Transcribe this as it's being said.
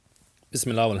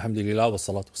Bismillah, alhamdulillah, wa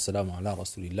salatu wassalamu ala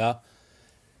rasulillah.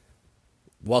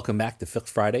 Welcome back to Fiqh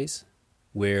Fridays,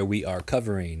 where we are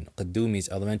covering Qaddumi's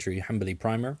Elementary Hanbali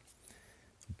Primer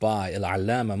by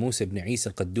Al-Allama Musa ibn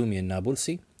Isa al-Qaddumi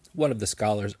al-Nabulsi, one of the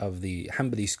scholars of the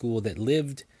Hanbali school that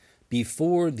lived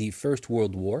before the First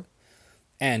World War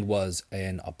and was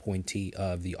an appointee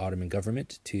of the Ottoman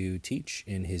government to teach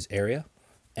in his area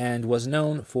and was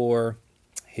known for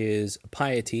his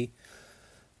piety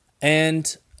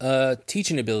and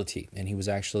teaching ability, and he was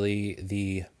actually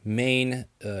the main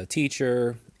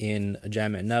teacher in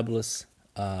Jami' Nablus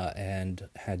and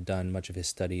had done much of his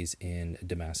studies in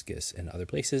Damascus and other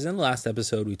places. In the last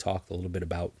episode, we talked a little bit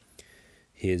about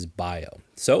his bio.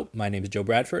 So, my name is Joe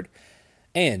Bradford,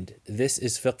 and this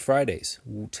is Fiqh Fridays.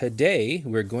 Today,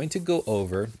 we're going to go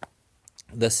over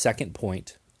the second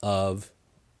point of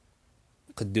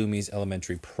Qaddumi's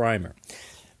elementary primer.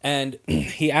 And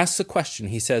he asks a question.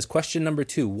 He says, question number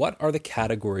 2, what are the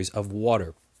categories of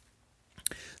water?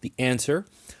 The answer,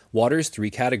 water is 3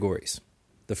 categories.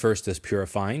 The first is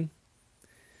purifying,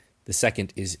 the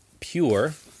second is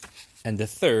pure, and the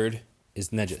third is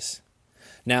najis.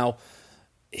 Now,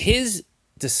 his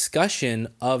discussion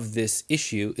of this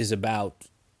issue is about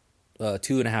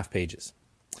 2.5 pages.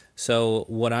 So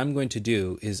what I'm going to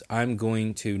do is I'm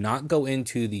going to not go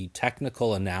into the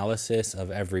technical analysis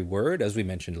of every word, as we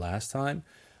mentioned last time,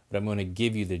 but I'm going to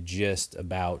give you the gist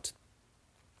about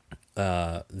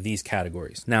these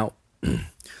categories. Now,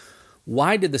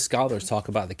 why did the scholars talk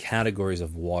about the categories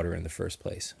of water in the first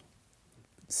place?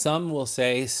 Some will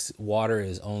say water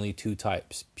is only 2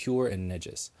 types, pure and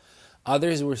najis.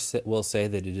 Others will say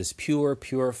that it is pure,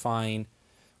 purifying,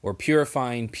 or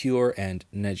purifying, pure, and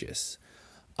najis.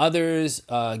 Others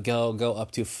go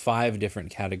up to 5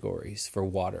 different categories for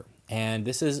water. And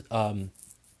this is an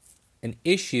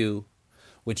issue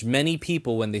which many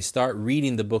people, when they start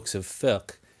reading the books of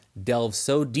fiqh, delve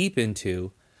so deep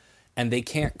into, and they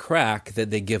can't crack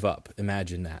that they give up.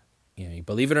 Imagine that.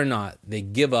 Believe it or not, they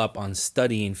give up on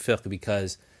studying fiqh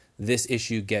because this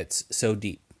issue gets so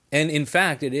deep. And in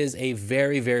fact, it is a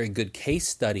very, very good case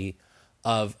study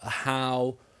of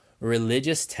how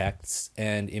religious texts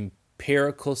and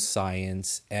empirical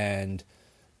science and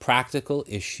practical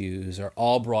issues are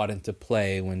all brought into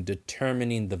play when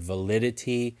determining the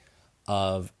validity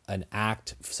of an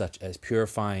act such as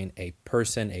purifying a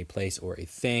person, a place, or a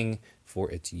thing for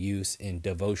its use in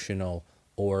devotional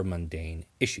or mundane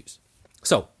issues.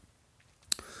 So,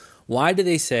 why do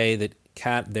they say that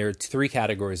there are 3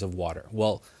 categories of water?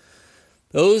 Well,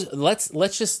 let's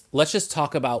just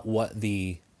talk about what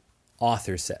the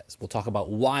author says. We'll talk about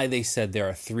why they said there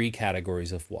are 3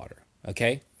 categories of water.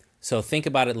 Okay, so think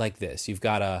about it like this: you've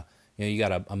got a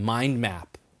mind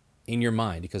map in your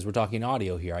mind, because we're talking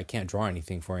audio here. I can't draw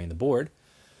anything for you on the board.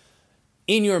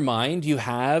 In your mind, you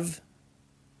have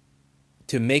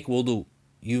to make wudu.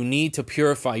 You need to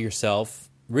purify yourself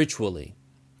ritually.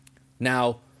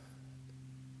 Now,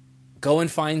 go and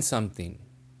find something.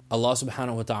 Allah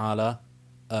subhanahu wa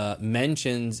ta'ala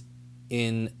mentions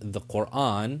in the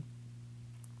Quran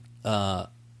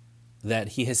that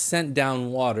He has sent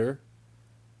down water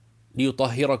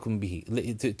لِيُطَهِّرَكُمْ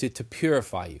بِهِ, to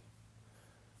purify you.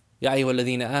 يَا أَيُّهَا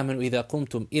الَّذِينَ آمَنُوا إِذَا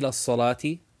قُمْتُمْ إِلَى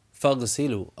الصَّلَاةِ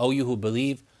فَاغْسِلُوا. O you who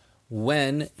believe,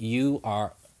 when you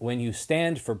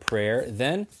stand for prayer,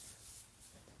 then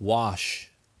wash.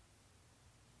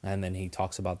 And then he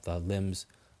talks about the limbs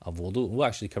of wudu. We'll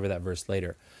actually cover that verse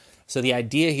later. So the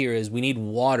idea here is we need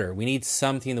water. We need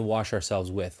something to wash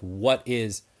ourselves with. What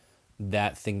is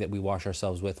that thing that we wash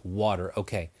ourselves with? Water.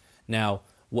 Okay. Now,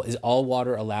 is all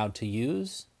water allowed to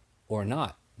use or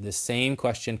not? The same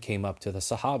question came up to the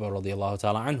Sahaba radiyallahu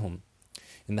ta'ala anhum.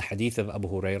 In the hadith of Abu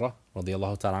Hurairah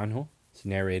radiyallahu ta'ala anhu, it's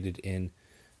narrated in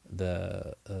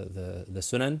the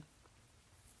Sunan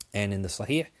and in the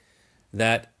Sahih,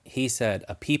 that he said,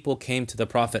 a people came to the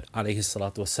Prophet alayhi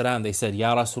salatu wasalam. They said,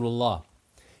 Ya Rasulullah,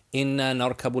 inna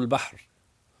narkabu al-bahr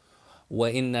wa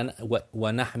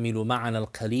nahmilu ma'ana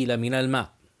al-qalila min al-ma'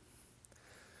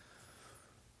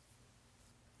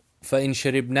 فإن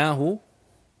شربناه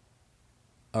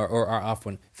or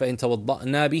عفوا فإن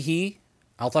توضأنا به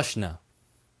عطشنا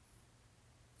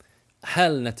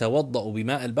هل نتوضأ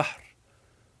بماء البحر.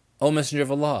 O Messenger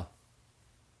of Allah,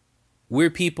 we're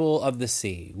people of the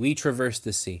sea. We traverse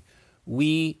the sea.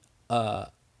 We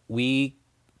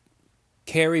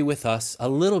carry with us a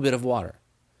little bit of water.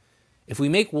 If we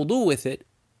make wudu with it,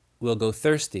 we'll go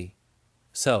thirsty.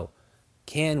 So,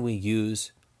 can we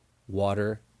use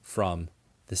water from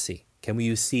the sea? Can we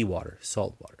use seawater,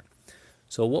 salt water?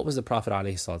 So what was the Prophet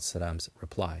ﷺ's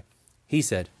reply? He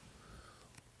said,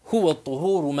 هو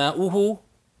الطهور ماؤه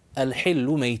الحل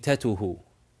ميتته.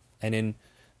 And in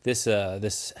this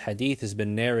hadith has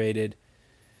been narrated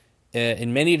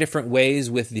in many different ways,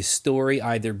 with the story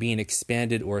either being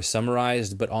expanded or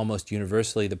summarized, but almost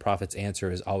universally the Prophet's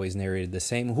answer is always narrated the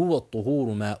same. هو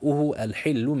الطهور ماؤه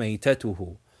الحل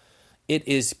ميتته. It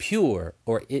is pure,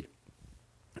 or it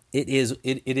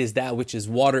is that which is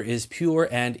water is pure,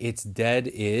 and its dead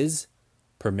is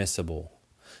permissible.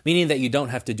 Meaning that you don't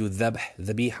have to do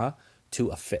dhabiha to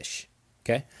a fish.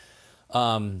 Okay?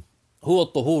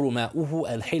 هو الطهور ماؤه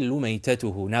الحل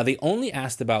ميتته. Now they only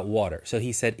asked about water. So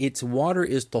he said its water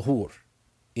is tahur.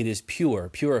 It is pure,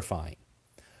 purifying.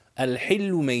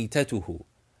 الحل ميتته.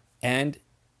 And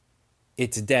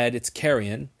its dead, its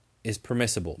carrion, is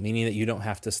permissible, meaning that you don't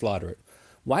have to slaughter it.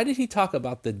 Why did he talk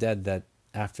about the dead that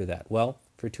after that? Well,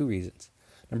 for two reasons.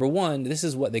 Number one, this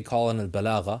is what they call in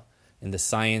al-balagha, in the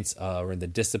science or in the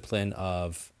discipline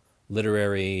of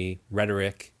literary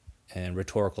rhetoric and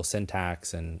rhetorical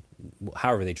syntax, and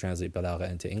however they translate balagha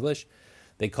into English.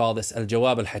 They call this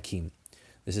al-jawab al-hakim.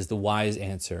 This is the wise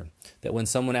answer. That when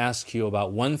someone asks you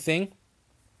about one thing,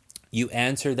 you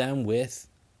answer them with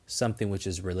something which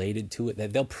is related to it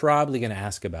that they're probably going to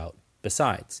ask about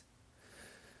besides.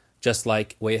 Just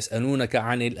like وَيَسْأَلُونَكَ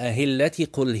عَنِ الْأَهِلَّةِ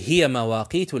قُلْ هِيَ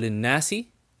مَوَاقِيتُ لِلنَّاسِ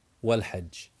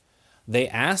وَالْحَجِّ. They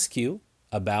ask you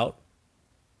about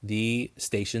the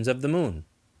stations of the moon.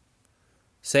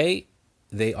 Say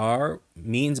they are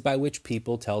means by which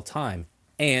people tell time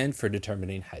and for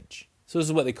determining Hajj. So this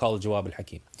is what they call al-Jawab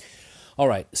al-Hakim. All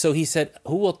right, so he said,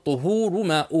 هُوَ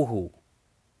الطُّهُورُ مَاؤُهُ.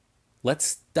 Let's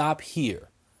stop here.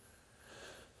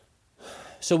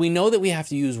 So we know that we have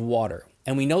to use water.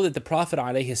 And we know that the Prophet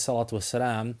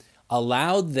ﷺ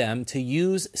allowed them to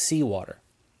use seawater.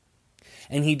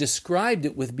 And he described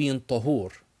it with being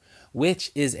tahur,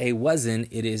 which is a wazn,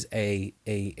 it is a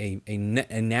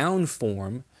noun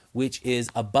form, which is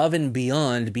above and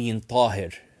beyond being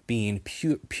tahir, being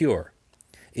pure.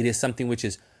 It is something which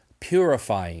is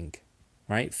purifying,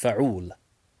 right? Fa'ul,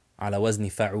 ala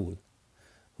wazni fa'ul.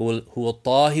 هو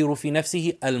الطاهر في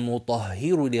نفسه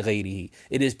المطهر لغيره.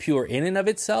 It is pure in and of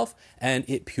itself, and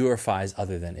it purifies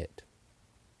other than it.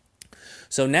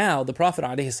 So now the Prophet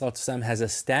ﷺ has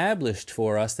established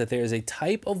for us that there is a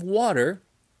type of water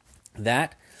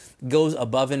that goes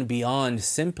above and beyond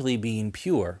simply being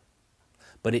pure,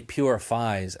 but it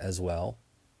purifies as well.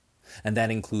 And that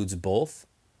includes both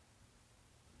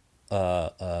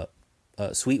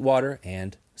sweet water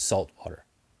and salt water.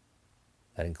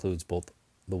 That includes both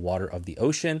the water of the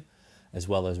ocean as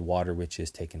well as water which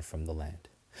is taken from the land.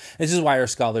 This is why our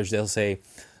scholars, they'll say,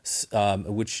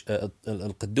 which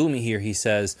Al-Qaddumi here, he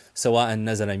says, سواء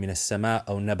نزل من السماء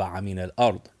أو نبع من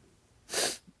الأرض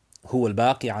هو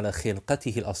الباقي على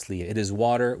خلقته الأصلية. It is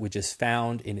water which is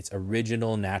found in its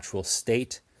original natural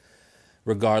state,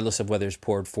 regardless of whether it's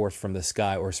poured forth from the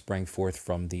sky or sprang forth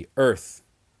from the earth.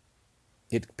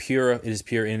 It is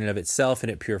pure in and of itself,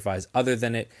 and it purifies other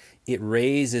than it. It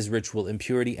raises ritual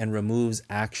impurity and removes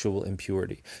actual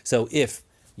impurity. So if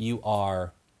you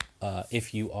are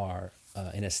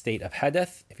in a state of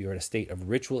hadath, if you're in a state of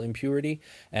ritual impurity,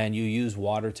 and you use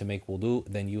water to make wudu,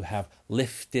 then you have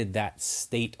lifted that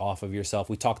state off of yourself.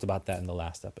 We talked about that in the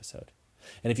last episode.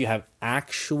 And if you have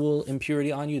actual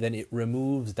impurity on you, then it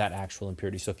removes that actual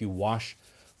impurity. So if you wash,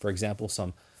 for example,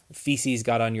 some feces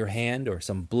got on your hand or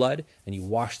some blood, and you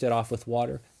washed it off with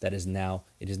water, it is now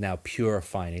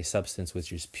purifying, a substance which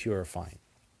is purifying.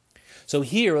 So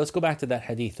here, let's go back to that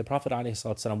hadith. The Prophet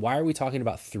ﷺ, why are we talking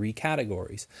about three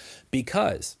categories?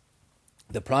 Because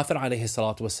the Prophet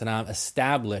ﷺ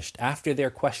established after their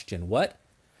question, what?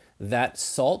 That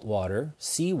salt water,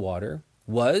 seawater,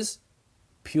 was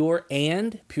pure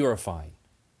and purifying.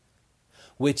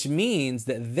 Which means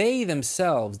that they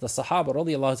themselves, the Sahaba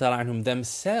radiallahu ta'ala anhum,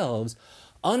 themselves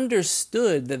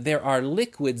understood that there are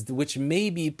liquids which may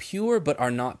be pure but are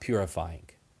not purifying.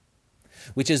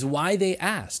 Which is why they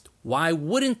asked. Why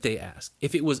wouldn't they ask?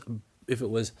 If it was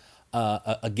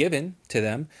a given to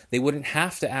them, they wouldn't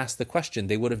have to ask the question.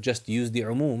 They would have just used the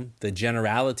umum, the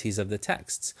generalities of the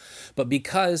texts. But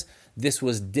because this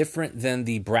was different than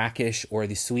the brackish or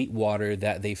the sweet water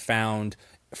that they found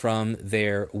from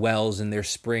their wells and their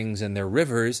springs and their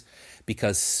rivers,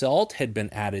 because salt had been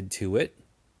added to it,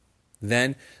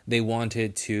 then they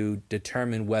wanted to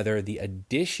determine whether the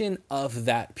addition of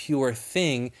that pure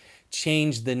thing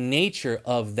changed the nature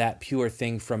of that pure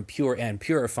thing from pure and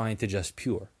purifying to just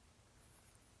pure.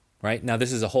 Right? Now,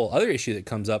 this is a whole other issue that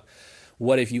comes up.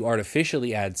 What if you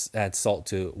artificially add salt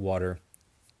to water?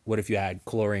 What if you add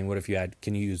chlorine?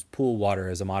 Can you use pool water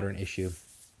as a modern issue?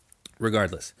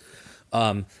 Regardless.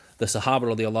 The the Sahaba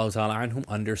radiallahu ta'ala anhum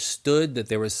understood that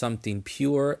there was something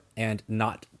pure and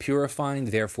not purifying,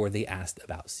 therefore they asked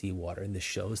about seawater. And this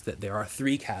shows that there are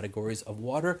three categories of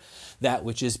water: that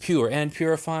which is pure and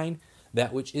purifying,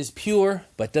 that which is pure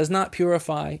but does not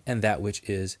purify, and that which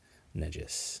is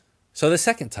najis. So the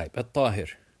second type, at-tahir.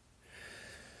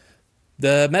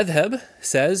 The madhab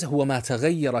says هو ما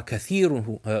تغير كثير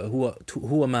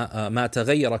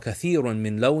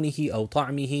من لونه أو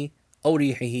طعمه أو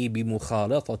ريحه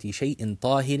بمخالطة شيء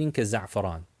طاهر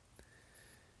كالزعفران.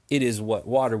 It is what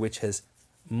water which has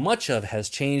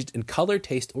changed in color,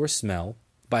 taste, or smell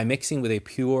by mixing with a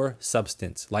pure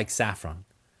substance like saffron.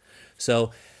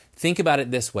 So think about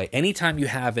it this way: anytime you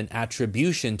have an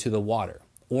attribution to the water,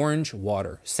 orange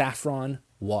water, saffron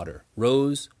water,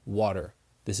 rose water,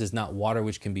 this is not water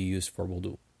which can be used for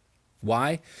wudu.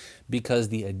 Why? Because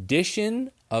the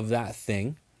addition of that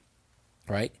thing,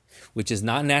 right, which is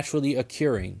not naturally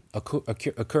occurring,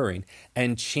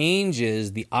 and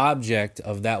changes the object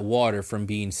of that water from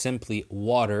being simply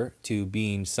water to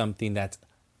being something that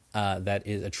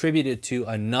is attributed to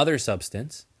another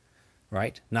substance,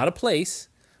 right? Not a place,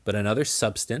 but another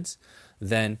substance.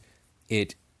 Then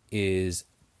it is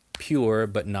pure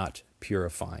but not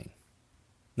purifying.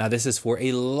 Now this is for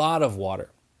a lot of water.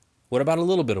 What about a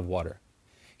little bit of water?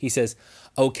 He says,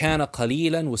 أو كان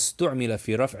قليلا واستعمل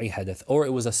في رفع حدث. Or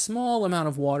it was a small amount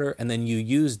of water and then you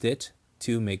used it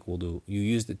to make wudu. You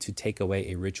used it to take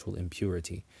away a ritual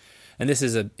impurity. And this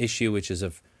is an issue which is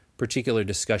of particular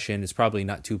discussion. It's probably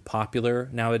not too popular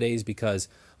nowadays because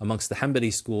amongst the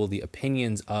Hanbali school, the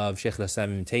opinions of Shaykh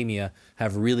al-Islam ibn Taymiyyah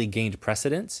have really gained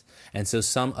precedence. And so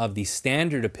some of the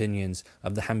standard opinions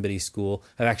of the Hanbali school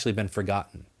have actually been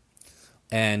forgotten.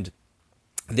 And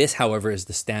this, however, is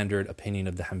the standard opinion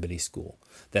of the Hanbali school,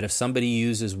 that if somebody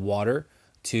uses water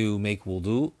to make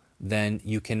wudu, then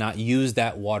you cannot use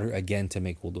that water again to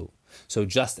make wudu. So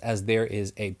just as there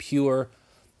is a pure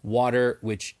water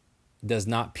which does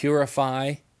not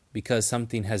purify because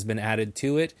something has been added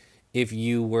to it, if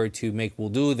you were to make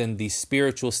wudu, then the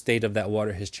spiritual state of that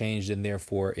water has changed and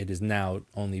therefore it is now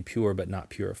only pure but not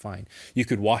purifying. You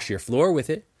could wash your floor with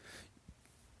it.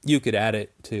 You could add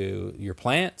it to your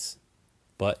plants,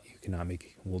 but you cannot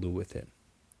make wudu with it.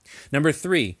 Number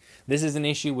 3, this is an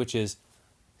issue which is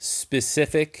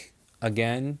specific,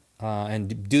 again,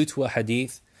 and due to a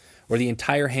hadith, where the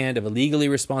entire hand of a legally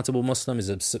responsible Muslim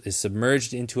is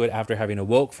submerged into it after having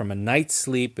awoke from a night's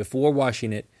sleep before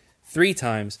washing it 3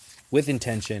 times with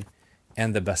intention,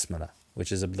 and the basmala,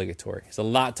 which is obligatory. There's a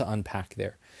lot to unpack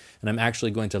there, and I'm actually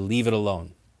going to leave it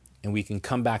alone, and we can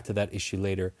come back to that issue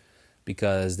later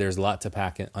because there's a lot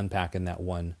to unpack in that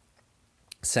one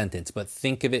sentence. But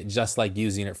think of it just like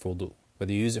using it for wudu.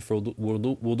 Whether you use it for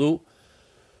wudu,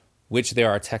 which there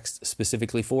are texts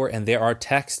specifically for, and there are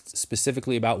texts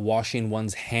specifically about washing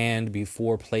one's hand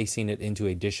before placing it into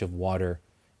a dish of water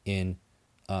in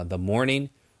the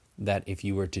morning, that if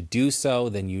you were to do so,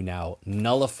 then you now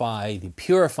nullify the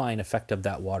purifying effect of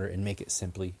that water and make it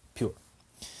simply pure.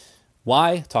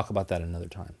 Why? Talk about that another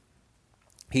time.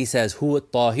 He says, هو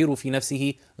الطاهر في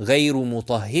نفسه غير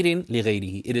مطهر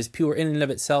لغيره. It is pure in and of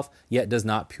itself, yet does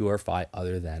not purify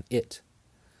other than it.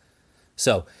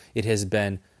 So it has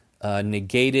been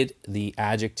negated the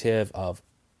adjective of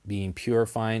being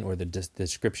purifying, or the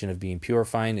description of being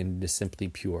purifying, and it is simply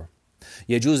pure.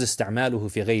 يجوز استعماله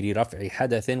في غير رفع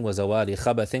حدث وزوال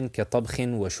خبث كطبخ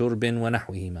وشرب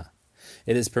ونحوهما.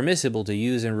 It is permissible to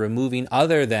use in removing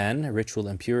other than ritual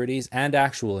impurities and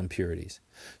actual impurities.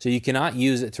 So you cannot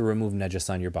use it to remove najas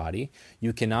on your body.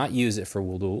 You cannot use it for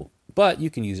wudu, but you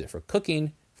can use it for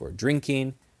cooking, for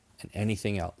drinking, and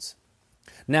anything else.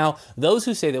 Now, those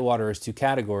who say that water is 2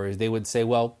 categories, they would say,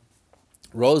 well,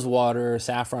 rose water,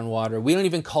 saffron water, we don't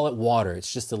even call it water,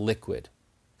 it's just a liquid.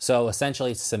 So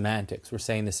essentially it's semantics, we're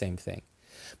saying the same thing.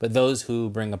 But those who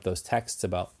bring up those texts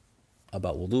about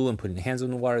wudu and putting the hands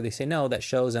in the water, they say no, that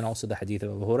shows, and also the hadith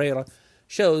of Abu Hurairah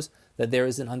shows that there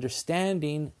is an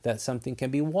understanding that something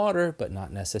can be water, but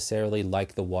not necessarily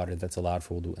like the water that's allowed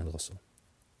for wudu and ghusl.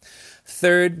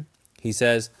 Third, he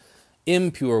says,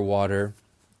 impure water.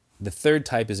 The third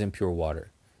type is impure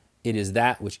water. It is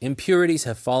that which impurities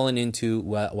have fallen into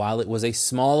while it was a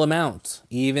small amount,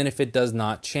 even if it does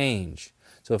not change.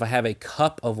 So if I have a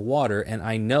cup of water and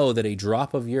I know that a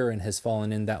drop of urine has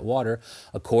fallen in that water,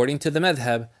 according to the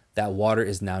madhab, that water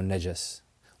is now najas.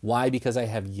 Why? Because I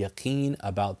have yaqeen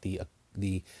about the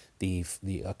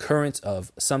occurrence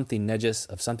of something najas,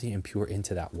 of something impure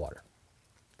into that water.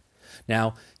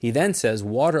 Now, he then says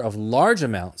water of large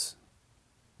amounts,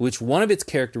 which one of its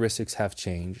characteristics have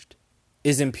changed,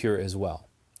 is impure as well.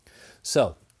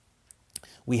 So,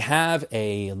 we have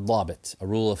a lobit, a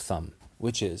rule of thumb,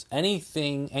 which is any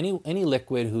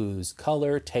liquid whose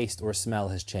color, taste, or smell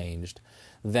has changed,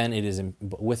 then it is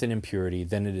with an impurity,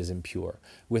 then it is impure.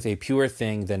 With a pure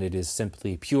thing, then it is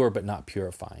simply pure but not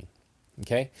purifying.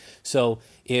 Okay, so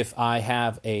if I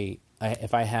have a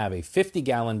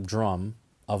 50-gallon drum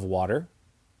of water,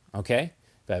 okay,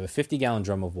 if I have a 50-gallon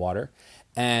drum of water,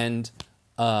 and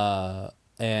a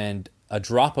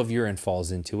drop of urine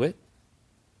falls into it,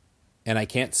 and I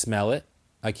can't smell it,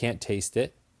 I can't taste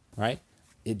it, right?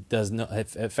 It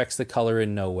affects the color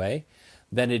in no way,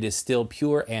 then it is still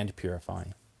pure and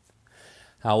purifying.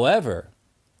 However,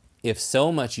 if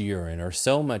so much urine or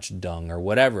so much dung or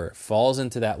whatever falls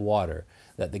into that water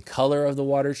that the color of the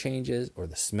water changes or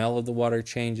the smell of the water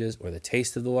changes or the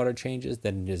taste of the water changes,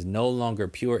 then it is no longer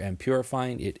pure and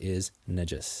purifying, it is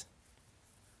najis.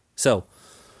 So,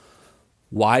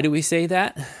 why do we say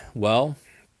that? Well,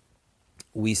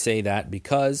 we say that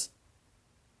because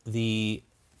the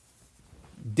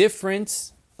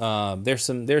difference, there's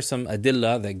some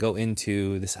adillah that go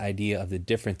into this idea of the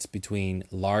difference between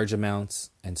large amounts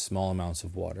and small amounts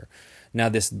of water. Now,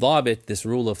 this dhabit, this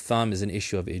rule of thumb, is an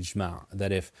issue of ijma',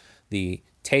 that if the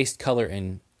taste, color,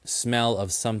 and smell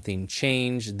of something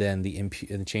change, then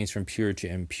the change from pure to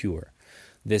impure.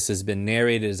 This has been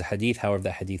narrated as a hadith. However,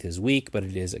 the hadith is weak, but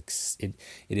it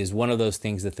is one of those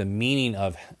things that the meaning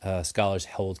of scholars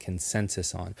hold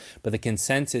consensus on. But the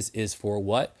consensus is for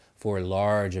what? For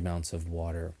large amounts of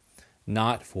water,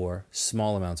 not for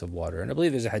small amounts of water. And I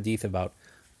believe there's a hadith about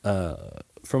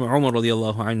from Umar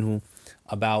radiallahu anhu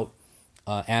about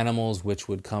animals which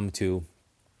would come to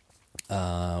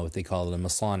what they call a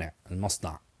masna',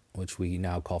 which we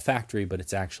now call factory, but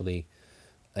it's actually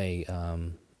a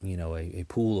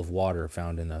pool of water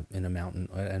found in a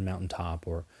mountaintop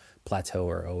or plateau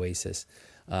or oasis.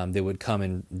 They would come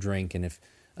and drink, and if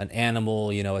an animal,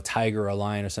 a tiger or a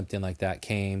lion or something like that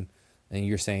came, and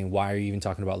you're saying, why are you even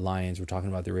talking about lions? We're talking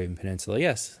about the Arabian Peninsula.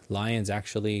 Yes, lions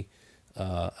actually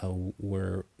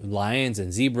were lions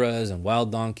and zebras and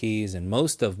wild donkeys, and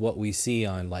most of what we see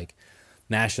on like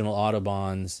national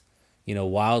autobahns,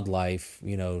 wildlife,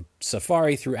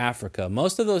 safari through Africa,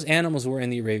 most of those animals were in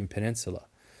the Arabian Peninsula.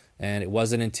 And it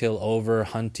wasn't until over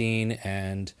hunting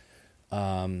and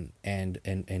war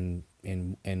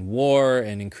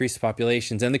and increased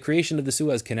populations and the creation of the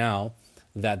Suez Canal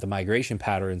that the migration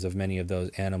patterns of many of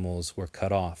those animals were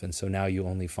cut off. And so now you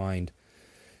only find,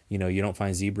 you don't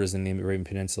find zebras in the Arabian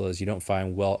Peninsulas. You don't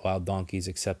find wild donkeys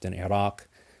except in Iraq.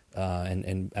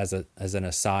 And as an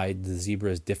aside, the zebra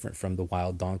is different from the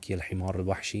wild donkey, al-himar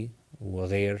al-wahshi, wa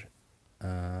ghayr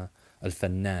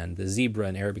al-fannan. The zebra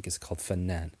in Arabic is called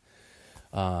fannan.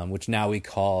 Which now we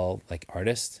call like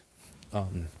artists,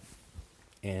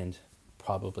 and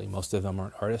probably most of them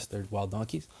aren't artists, they're wild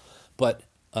donkeys, but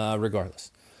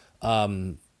regardless.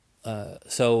 So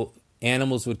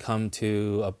animals would come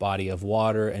to a body of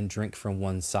water and drink from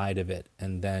one side of it,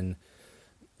 and then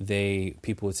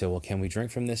people would say, well, can we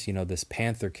drink from this? This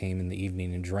panther came in the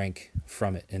evening and drank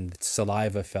from it, and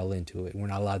saliva fell into it. We're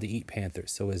not allowed to eat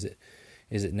panthers, so is it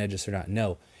najis or not?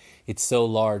 No. It's so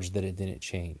large that it didn't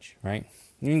change, right?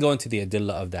 You can go into the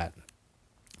adillah of that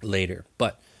later.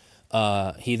 But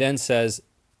he then says,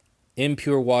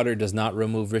 impure water does not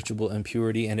remove ritual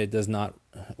impurity, and it does not,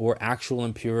 or actual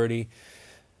impurity.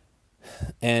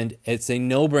 And it's a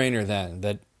no-brainer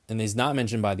then, and it's not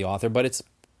mentioned by the author, but it's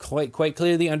quite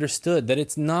clearly understood that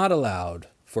it's not allowed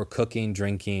for cooking,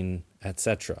 drinking,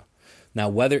 etc. Now,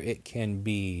 whether it can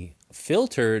be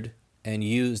filtered and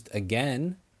used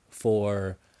again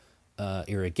for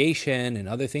irrigation and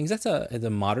other things, that's a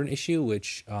modern issue,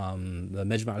 which the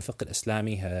Majma' al-Fiqh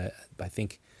al-Islami I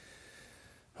think,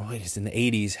 it's in the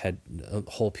 80s, had a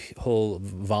whole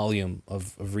volume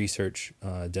of research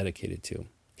dedicated to.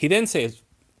 He then says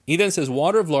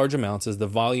water of large amounts is the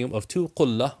volume of 2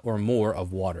 qullah or more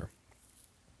of water.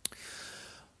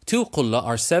 2 qullah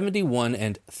are 71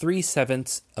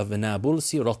 3/7 of an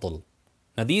abulsi ratl.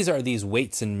 Now these are these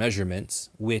weights and measurements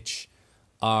which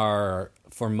are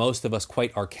for most of us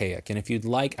quite archaic. And if you'd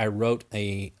like, I wrote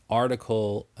an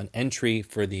entry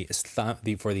for the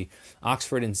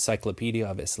Oxford Encyclopedia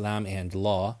of Islam and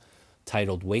Law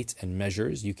titled Weights and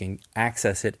Measures. You can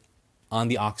access it on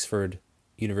the Oxford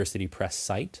University Press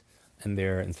site and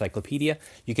their encyclopedia.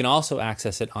 You can also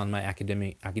access it on my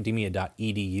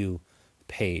academia.edu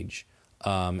page.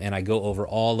 And I go over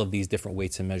all of these different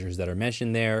weights and measures that are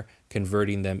mentioned there,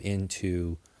 converting them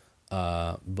into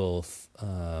both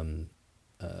the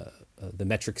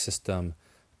metric system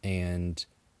and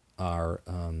our,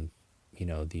 the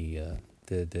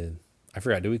I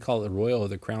forgot, do we call it the royal or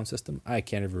the crown system? I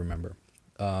can't even remember.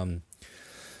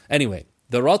 Anyway,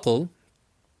 the ratl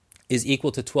is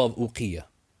equal to 12 uqiyah.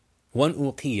 1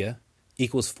 uqiyah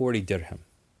equals 40 dirham.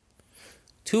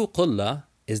 2 qulla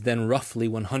is then roughly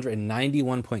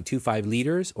 191.25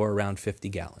 liters or around 50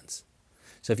 gallons.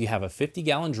 So if you have a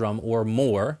 50-gallon drum or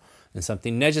more and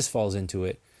something najis falls into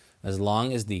it, as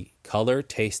long as the color,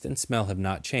 taste, and smell have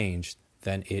not changed,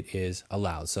 then it is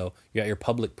allowed. So you're at your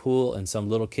public pool and some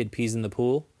little kid pees in the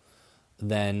pool,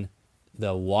 then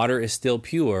the water is still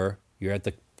pure. You're at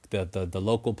the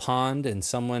local pond and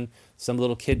some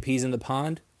little kid pees in the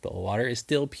pond, the water is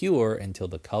still pure until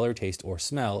the color, taste, or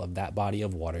smell of that body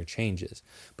of water changes.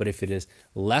 But if it is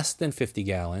less than 50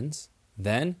 gallons,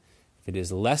 then if it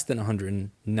is less than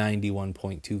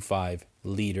 191.25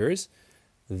 liters,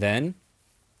 then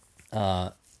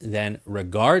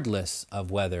regardless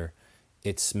of whether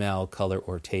its smell, color,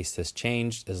 or taste has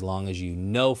changed, as long as you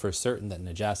know for certain that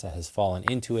najasa has fallen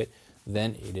into it,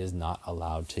 then it is not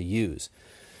allowed to use.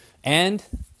 And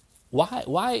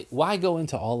why go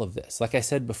into all of this? Like I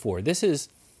said before, this is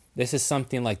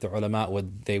something like the ulama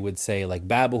would say, like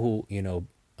babuhu,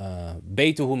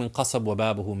 baytuhu min qasab wa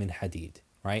babuhu min hadid,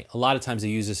 right? A lot of times they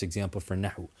use this example for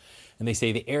nahu, and they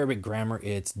say the Arabic grammar,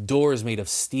 its door is made of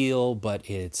steel, but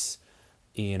its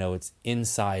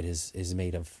inside is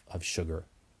made of sugar,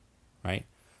 right?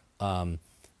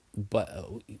 But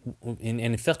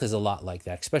and fiqh is a lot like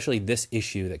that, especially this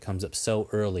issue that comes up so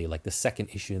early, like the second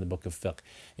issue in the book of fiqh.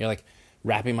 You're like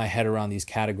wrapping my head around these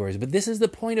categories, but this is the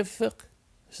point of fiqh.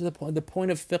 This is the point. The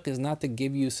point of fiqh is not to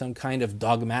give you some kind of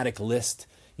dogmatic list,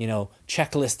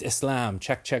 checklist Islam,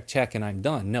 check, and I'm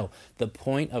done. No, the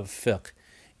point of fiqh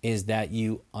is that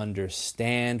you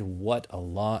understand what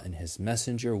Allah and His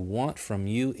Messenger want from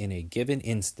you in a given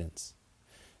instance,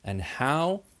 and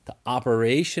how to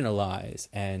operationalize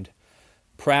and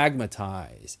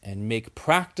pragmatize and make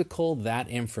practical that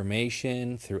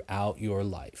information throughout your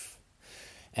life.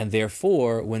 And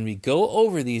therefore, when we go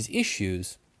over these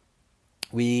issues,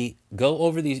 and we go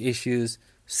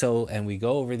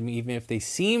over them even if they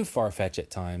seem far-fetched at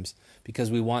times,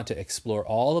 because we want to explore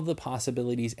all of the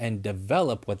possibilities and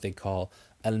develop what they call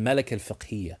al-malak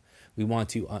al-fiqhiyya. We want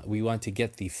to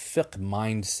get the fiqh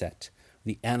mindset,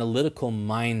 the analytical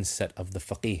mindset of the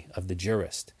faqih, of the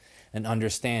jurist, and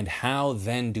understand how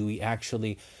then do we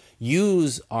actually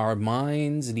use our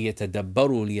minds لِيَتَدَبَّرُوا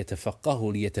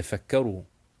لِيَتَفَقَّهُوا لِيَتَفَكَّرُوا,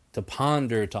 to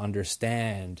ponder, to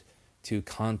understand, to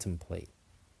contemplate,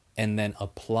 and then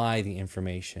apply the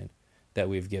information that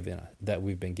we've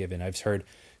been given. I've heard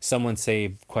someone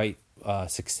say quite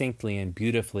succinctly and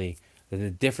beautifully that the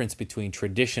difference between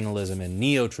traditionalism and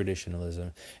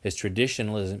neo-traditionalism is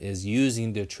traditionalism is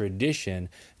using the tradition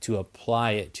to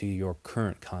apply it to your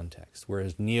current context,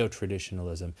 whereas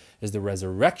neo-traditionalism is the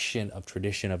resurrection of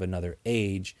tradition of another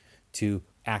age to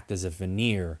act as a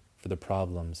veneer for the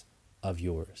problems of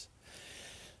yours.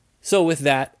 So with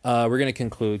that, we're going to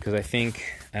conclude, because I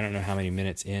don't know how many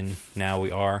minutes in now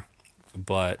we are,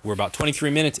 but we're about 23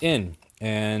 minutes in,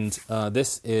 and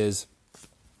this is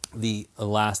the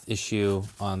last issue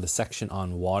on the section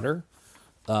on water,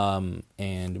 and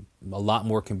a lot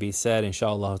more can be said.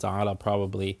 Inshallah ta'ala, I'll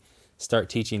probably start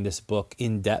teaching this book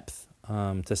in depth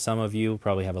to some of you.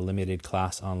 Probably have a limited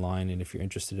class online, and if you're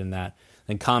interested in that,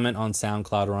 then comment on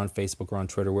SoundCloud or on Facebook or on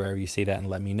Twitter, wherever you see that, and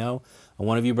let me know. And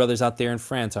one of you brothers out there in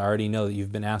France, I already know that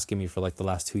you've been asking me for like the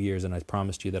last 2 years, and I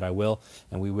promised you that I will,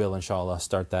 and we will inshallah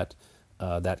start that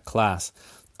class.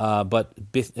 But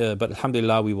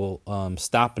alhamdulillah, we will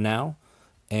stop now,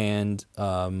 and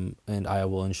I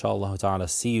will inshallah ta'ala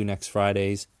see you next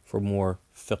Fridays for more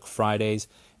Fiqh Fridays.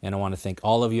 And I want to thank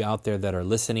all of you out there that are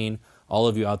listening, all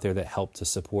of you out there that help to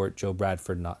support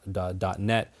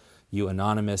JoeBradford.net, you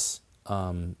anonymous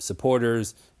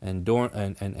supporters and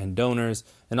donors,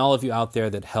 and all of you out there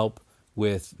that help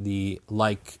with the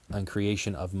and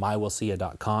creation of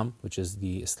mywasiya.com, which is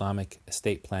the Islamic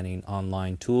estate planning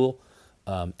online tool.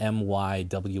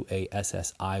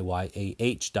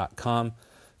 MYWASSIYAH.com.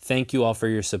 Thank you all for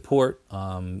your support.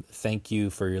 Thank you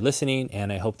for your listening,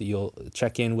 and I hope that you'll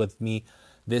check in with me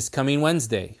this coming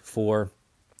Sunday for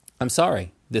the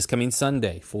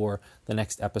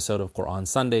next episode of Quran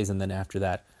Sundays, and then after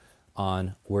that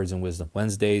on Words and Wisdom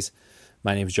Wednesdays.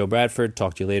 My name is Joe Bradford.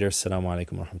 Talk to you later. Assalamu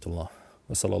alaikum wa rahmatullah.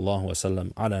 Wa sallallahu wa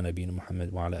sallam ala nabiyyina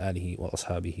Muhammad wa ala alihi wa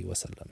ashabihi wa sallam.